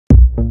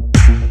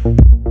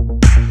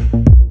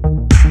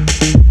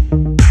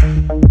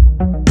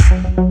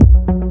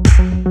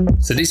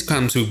So this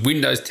comes with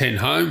Windows 10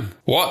 Home.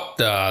 What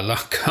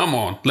the, come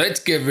on,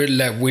 let's get rid of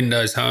that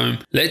Windows Home.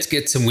 Let's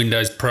get some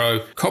Windows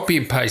Pro. Copy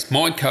and paste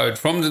my code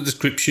from the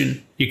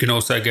description. You can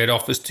also get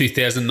Office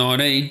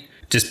 2019.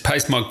 Just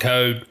paste my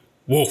code.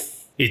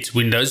 Woof, it's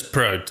Windows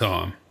Pro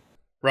time.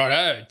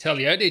 Righto,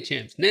 tally-o there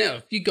champs. Now,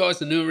 if you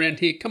guys are new around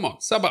here, come on,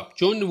 sub up,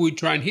 join the wood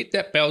train, hit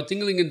that bell,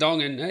 ding-a-ling and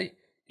dong, and hey,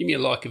 give me a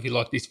like if you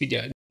like this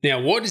video. Now,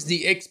 what is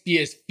the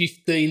XPS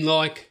 15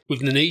 like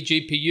with an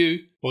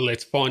eGPU? Well,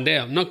 let's find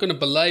out. I'm not going to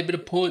belabor the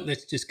point.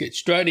 Let's just get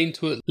straight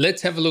into it.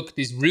 Let's have a look at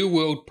this real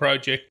world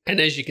project. And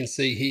as you can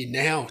see here,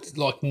 now it's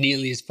like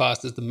nearly as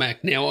fast as the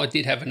Mac. Now, I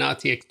did have an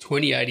RTX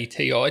 2080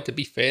 Ti. To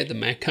be fair, the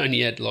Mac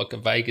only had like a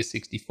Vega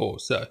 64.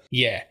 So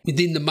yeah,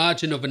 within the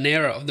margin of an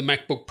error of the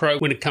MacBook Pro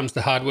when it comes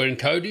to hardware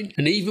encoding.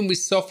 And even with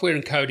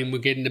software encoding, we're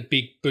getting a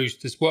big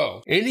boost as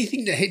well.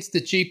 Anything that hits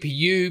the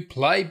GPU,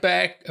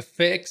 playback,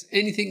 effects,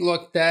 anything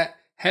like that,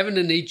 having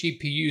an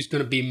eGPU is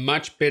going to be a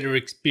much better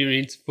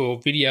experience for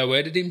video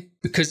editing,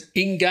 because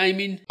in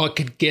gaming, I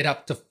could get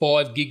up to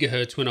 5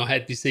 gigahertz when I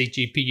had this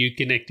eGPU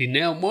connected.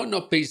 Now, it might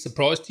not be a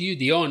surprise to you.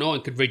 The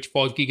i9 could reach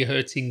 5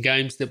 gigahertz in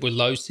games that were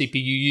low CPU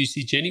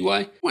usage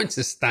anyway. It won't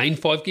sustain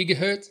 5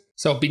 gigahertz.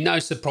 So it'll be no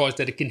surprise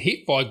that it can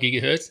hit 5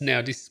 gigahertz.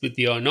 Now, this is with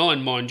the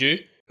i9, mind you.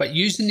 But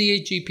using the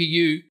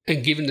eGPU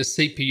and giving the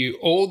CPU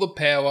all the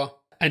power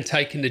and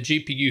taking the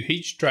GPU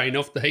heat strain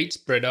off the heat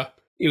spreader,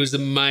 it was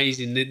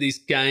amazing that this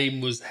game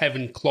was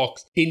having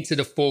clocks into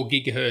the 4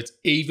 gigahertz,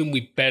 even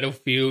with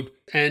Battlefield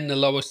and the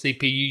lower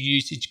CPU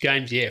usage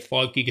games. Yeah,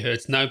 5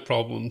 gigahertz, no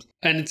problems.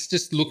 And it's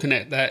just looking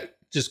at that,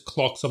 just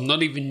clocks I'm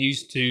not even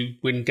used to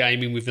when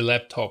gaming with a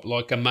laptop,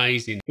 like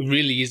amazing. It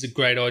really is a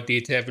great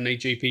idea to have an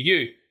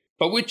eGPU.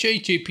 But which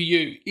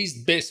eGPU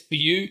is best for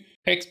you?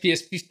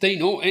 XPS 15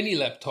 or any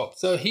laptop.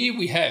 So here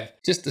we have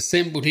just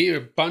assembled here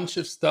a bunch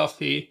of stuff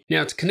here.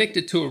 Now it's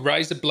connected to a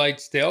Razer Blade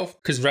Stealth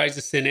because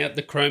Razer sent out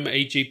the Chroma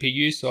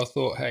eGPU. So I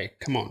thought, hey,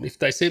 come on, if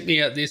they sent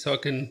me out this, I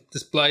can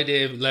display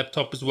their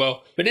laptop as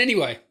well. But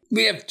anyway,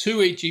 we have 2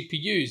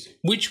 eGPUs.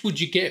 Which would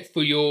you get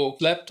for your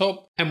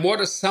laptop? And what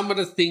are some of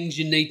the things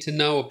you need to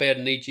know about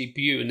an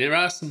eGPU? And there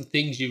are some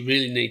things you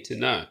really need to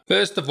know.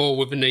 First of all,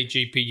 with an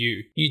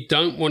eGPU, you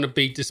don't want to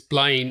be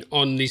displaying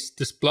on this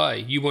display.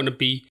 You want to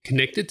be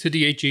connected to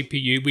the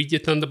eGPU with your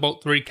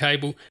ThunderBolt 3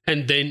 cable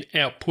and then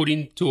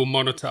outputting to a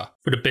monitor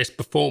for the best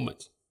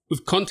performance.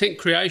 With content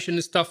creation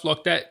and stuff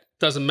like that,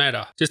 doesn't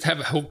matter. Just have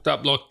it hooked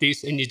up like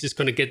this and you're just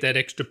going to get that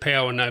extra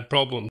power, no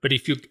problem. But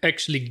if you're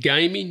actually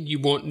gaming, you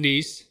want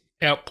this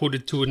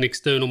outputted to an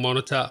external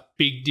monitor.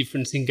 Big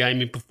difference in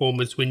gaming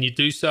performance when you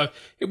do so.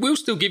 It will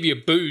still give you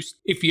a boost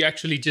if you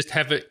actually just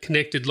have it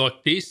connected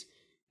like this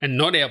and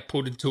not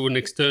outputted to an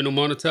external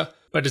monitor,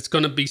 but it's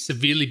going to be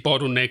severely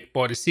bottlenecked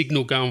by the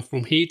signal going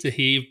from here to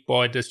here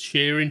by the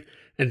sharing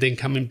and then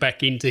coming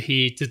back into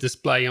here to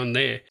display on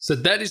there. So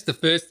that is the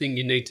first thing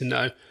you need to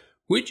know.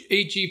 Which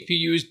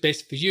eGPU is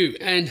best for you?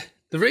 And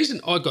the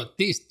reason I got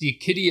this, the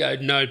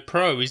Enclosure Node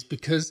Pro, is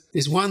because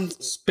there's one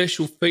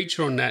special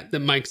feature on that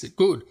makes it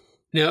good.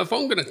 Now, if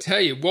I'm going to tell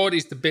you what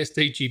is the best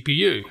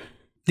eGPU,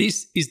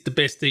 this is the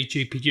best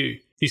eGPU.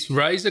 This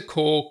Razer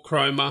Core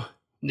Chroma,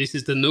 this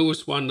is the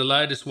newest one, the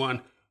latest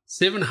one,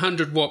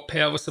 700 watt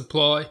power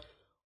supply,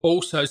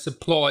 also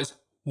supplies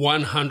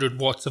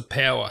 100 watts of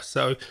power.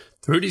 So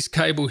through this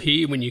cable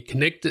here, when you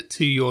connect it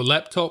to your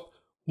laptop,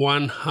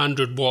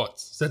 100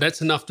 watts. So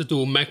that's enough to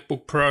do a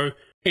MacBook Pro,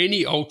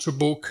 any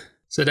Ultrabook.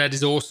 So that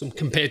is awesome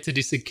compared to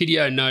this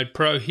Enclosure Node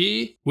Pro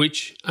here,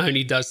 which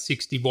only does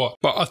 60 watts.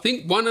 But I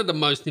think one of the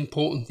most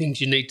important things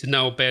you need to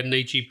know about an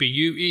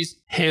eGPU is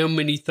how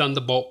many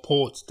ThunderBolt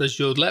ports does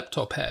your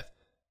laptop have?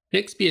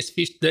 An XPS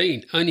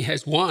 15 only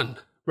has 1.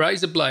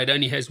 Razer Blade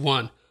only has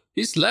 1.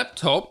 This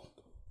laptop,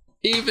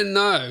 even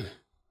though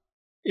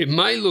it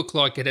may look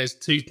like it has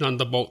 2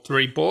 Thunderbolt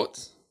 3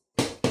 ports,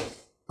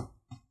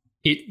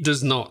 it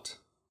does not.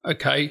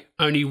 Okay,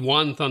 only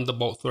 1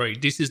 Thunderbolt 3.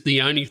 This is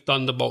the only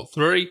Thunderbolt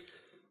 3.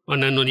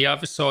 And then on the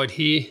other side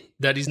here,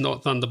 that is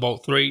not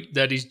Thunderbolt 3,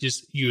 that is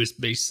just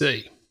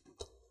USB-C.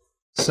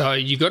 So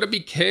you got to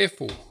be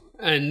careful.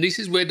 And this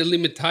is where the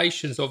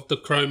limitations of the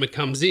Chroma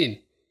comes in.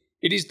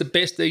 It is the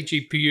best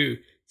eGPU.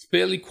 It's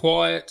fairly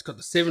quiet. It's got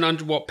the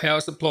 700 watt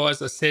power supply.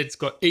 As I said, it's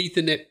got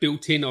Ethernet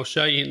built in. I'll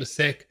show you in a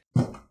sec.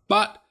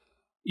 But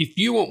if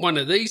you want one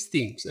of these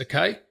things,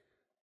 okay,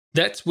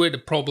 that's where the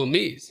problem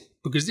is.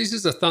 Because this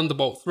is a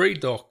Thunderbolt 3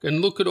 dock.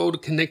 And look at all the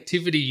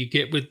connectivity you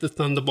get with the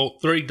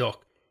Thunderbolt 3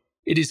 dock.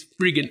 It is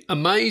friggin'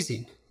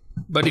 amazing.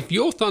 But if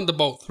your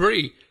Thunderbolt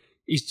 3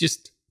 is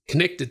just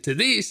connected to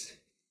this,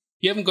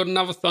 you haven't got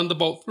another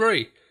Thunderbolt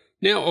 3.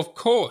 Now, of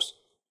course,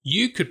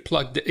 you could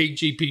plug the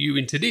eGPU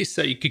into this,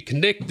 so you could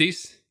connect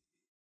this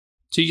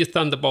to your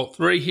Thunderbolt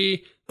 3 here,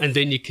 and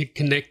then you could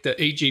connect the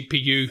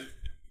eGPU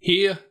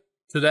here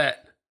to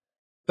that.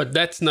 But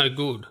that's no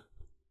good.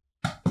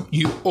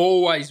 You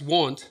always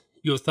want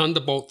your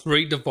Thunderbolt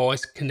 3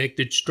 device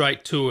connected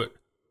straight to it.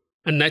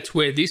 And that's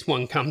where this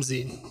one comes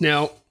in.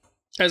 Now,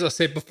 as I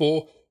said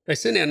before, they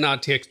sent out an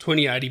RTX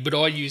 2080, but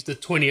I used the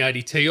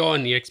 2080 Ti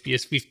and the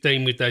XPS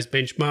 15 with those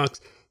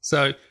benchmarks.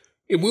 So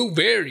It will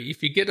vary.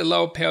 If you get a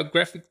lower power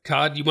graphics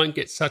card, you won't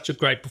get such a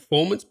great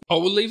performance. I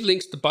will leave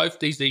links to both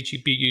these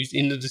eGPUs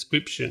in the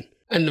description.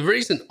 And the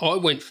reason I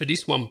went for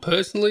this one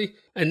personally,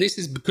 and this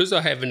is because I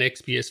have an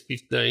XPS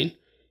 15,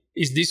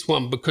 is this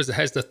one because it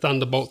has the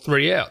Thunderbolt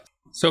 3 out.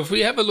 So if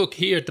we have a look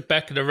here at the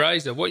back of the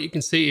Razer, what you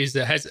can see is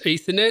it has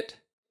Ethernet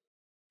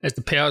as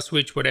the power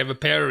switch, whatever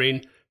power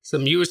in,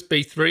 some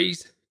USB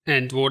 3s,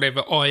 and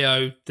whatever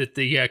I/O that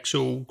the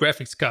actual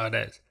graphics card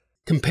has.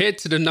 Compared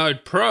to the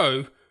Node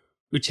Pro,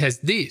 which has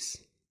this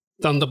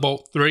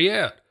Thunderbolt 3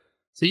 out.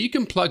 So you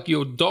can plug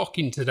your dock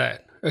into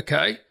that,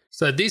 okay?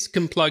 So this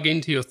can plug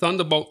into your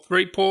Thunderbolt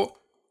 3 port,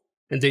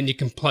 and then you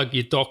can plug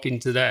your dock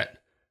into that.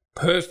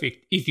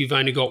 Perfect if you've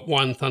only got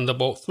one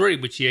Thunderbolt 3,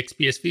 which the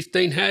XPS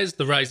 15 has,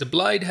 the Razer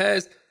Blade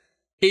has.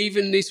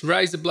 Even this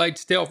Razer Blade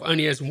Stealth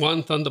only has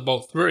one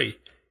Thunderbolt 3.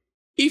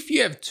 If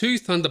you have two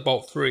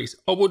Thunderbolt 3s,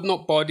 I would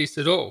not buy this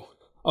at all.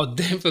 I'll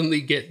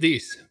definitely get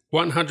this,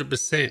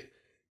 100%,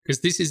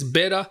 because this is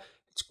better,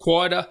 it's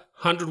quieter,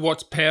 100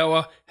 watts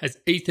power, has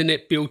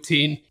Ethernet built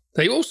in.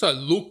 They also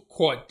look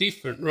quite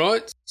different,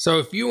 right? So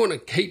if you want to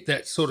keep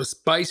that sort of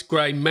space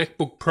grey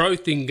MacBook Pro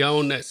thing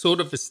going, that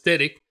sort of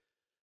aesthetic,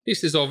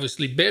 this is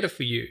obviously better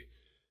for you.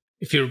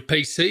 If you're a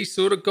PC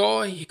sort of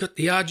guy, you got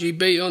the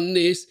RGB on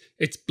this,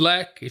 it's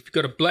black. If you've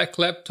got a black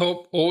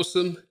laptop,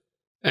 awesome.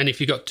 And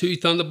if you've got two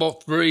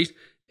Thunderbolt 3s,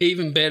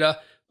 even better.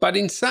 But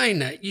in saying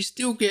that, you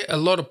still get a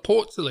lot of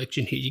port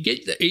selection here. You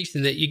get the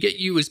Ethernet, you get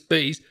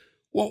USBs.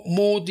 What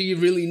more do you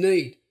really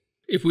need?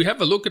 If we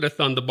have a look at a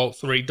Thunderbolt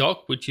 3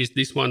 dock, which is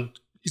this one,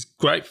 is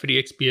great for the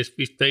XPS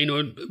 15, or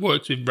it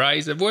works with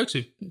Razer, it works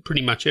with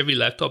pretty much every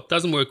laptop,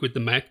 doesn't work with the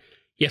Mac.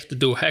 You have to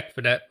do a hack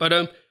for that. But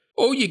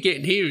all you're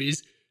getting here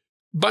is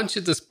a bunch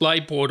of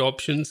DisplayPort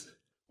options,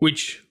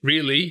 which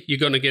really you're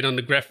going to get on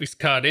the graphics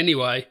card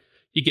anyway.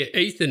 You get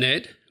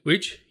Ethernet,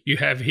 which you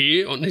have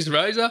here on this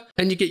Razer,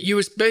 and you get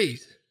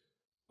USBs,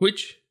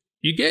 which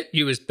you get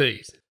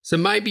USBs. So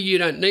maybe you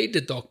don't need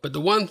the dock, but the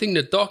one thing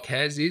the dock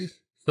has is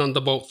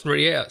Thunderbolt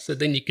 3 out, so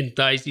then you can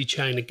daisy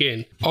chain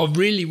again. I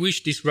really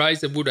wish this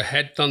Razer would have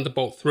had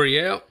Thunderbolt 3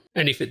 out,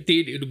 and if it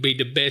did, it would be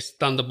the best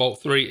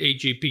Thunderbolt 3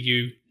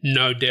 eGPU,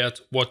 no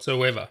doubt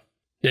whatsoever.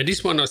 Now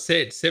this one I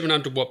said,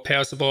 700 watt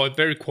power supply,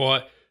 very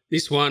quiet.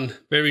 This one,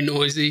 very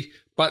noisy,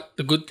 but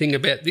the good thing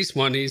about this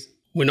one is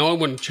when I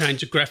want to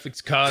change a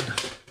graphics card,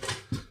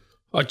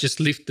 I just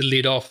lift the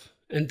lid off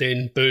and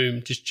then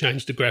boom, just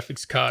change the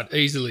graphics card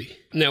easily.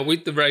 Now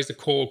with the Razer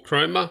Core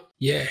Chroma,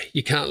 yeah,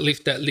 you can't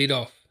lift that lid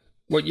off.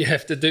 What you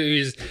have to do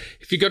is,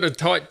 if you've got a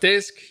tight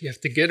desk, you have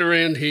to get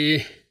around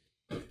here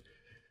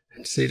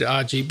and see the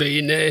RGB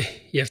in there.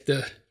 You have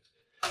to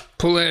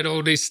pull out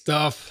all this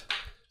stuff.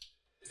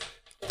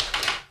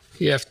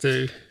 You have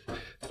to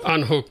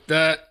unhook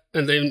that,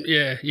 and then,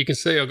 yeah, you can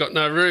see I've got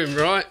no room,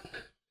 right?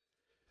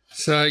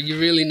 So you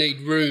really need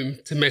room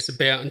to mess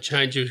about and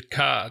change your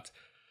cards.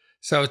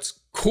 So it's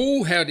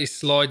cool how this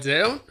slides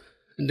out,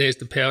 and there's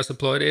the power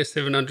supply there,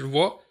 700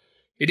 watt.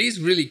 It is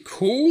really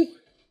cool,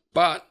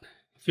 but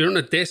if you're on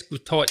a desk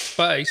with tight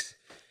space,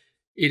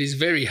 it is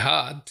very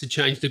hard to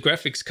change the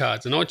graphics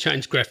cards. And I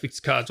change graphics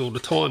cards all the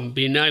time,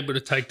 being able to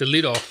take the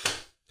lid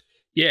off.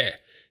 Yeah.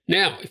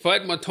 Now, if I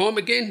had my time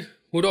again,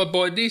 would I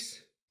buy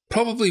this?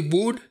 Probably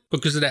would,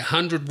 because of that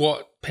 100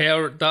 watt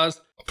power it does.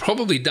 I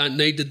probably don't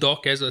need the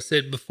dock, as I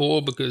said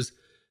before, because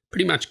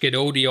pretty much get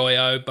all the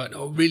I/O, but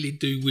I really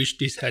do wish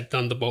this had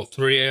Thunderbolt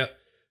 3 out.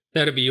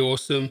 That'd be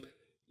awesome.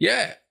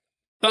 Yeah,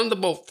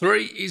 Thunderbolt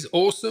 3 is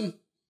awesome.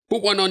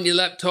 Put one on your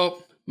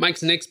laptop,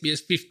 makes an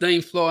XPS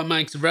 15 fly,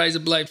 makes a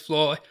Razer Blade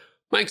fly,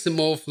 makes them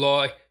all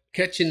fly.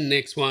 Catch you in the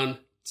next one.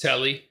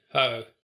 Tally ho.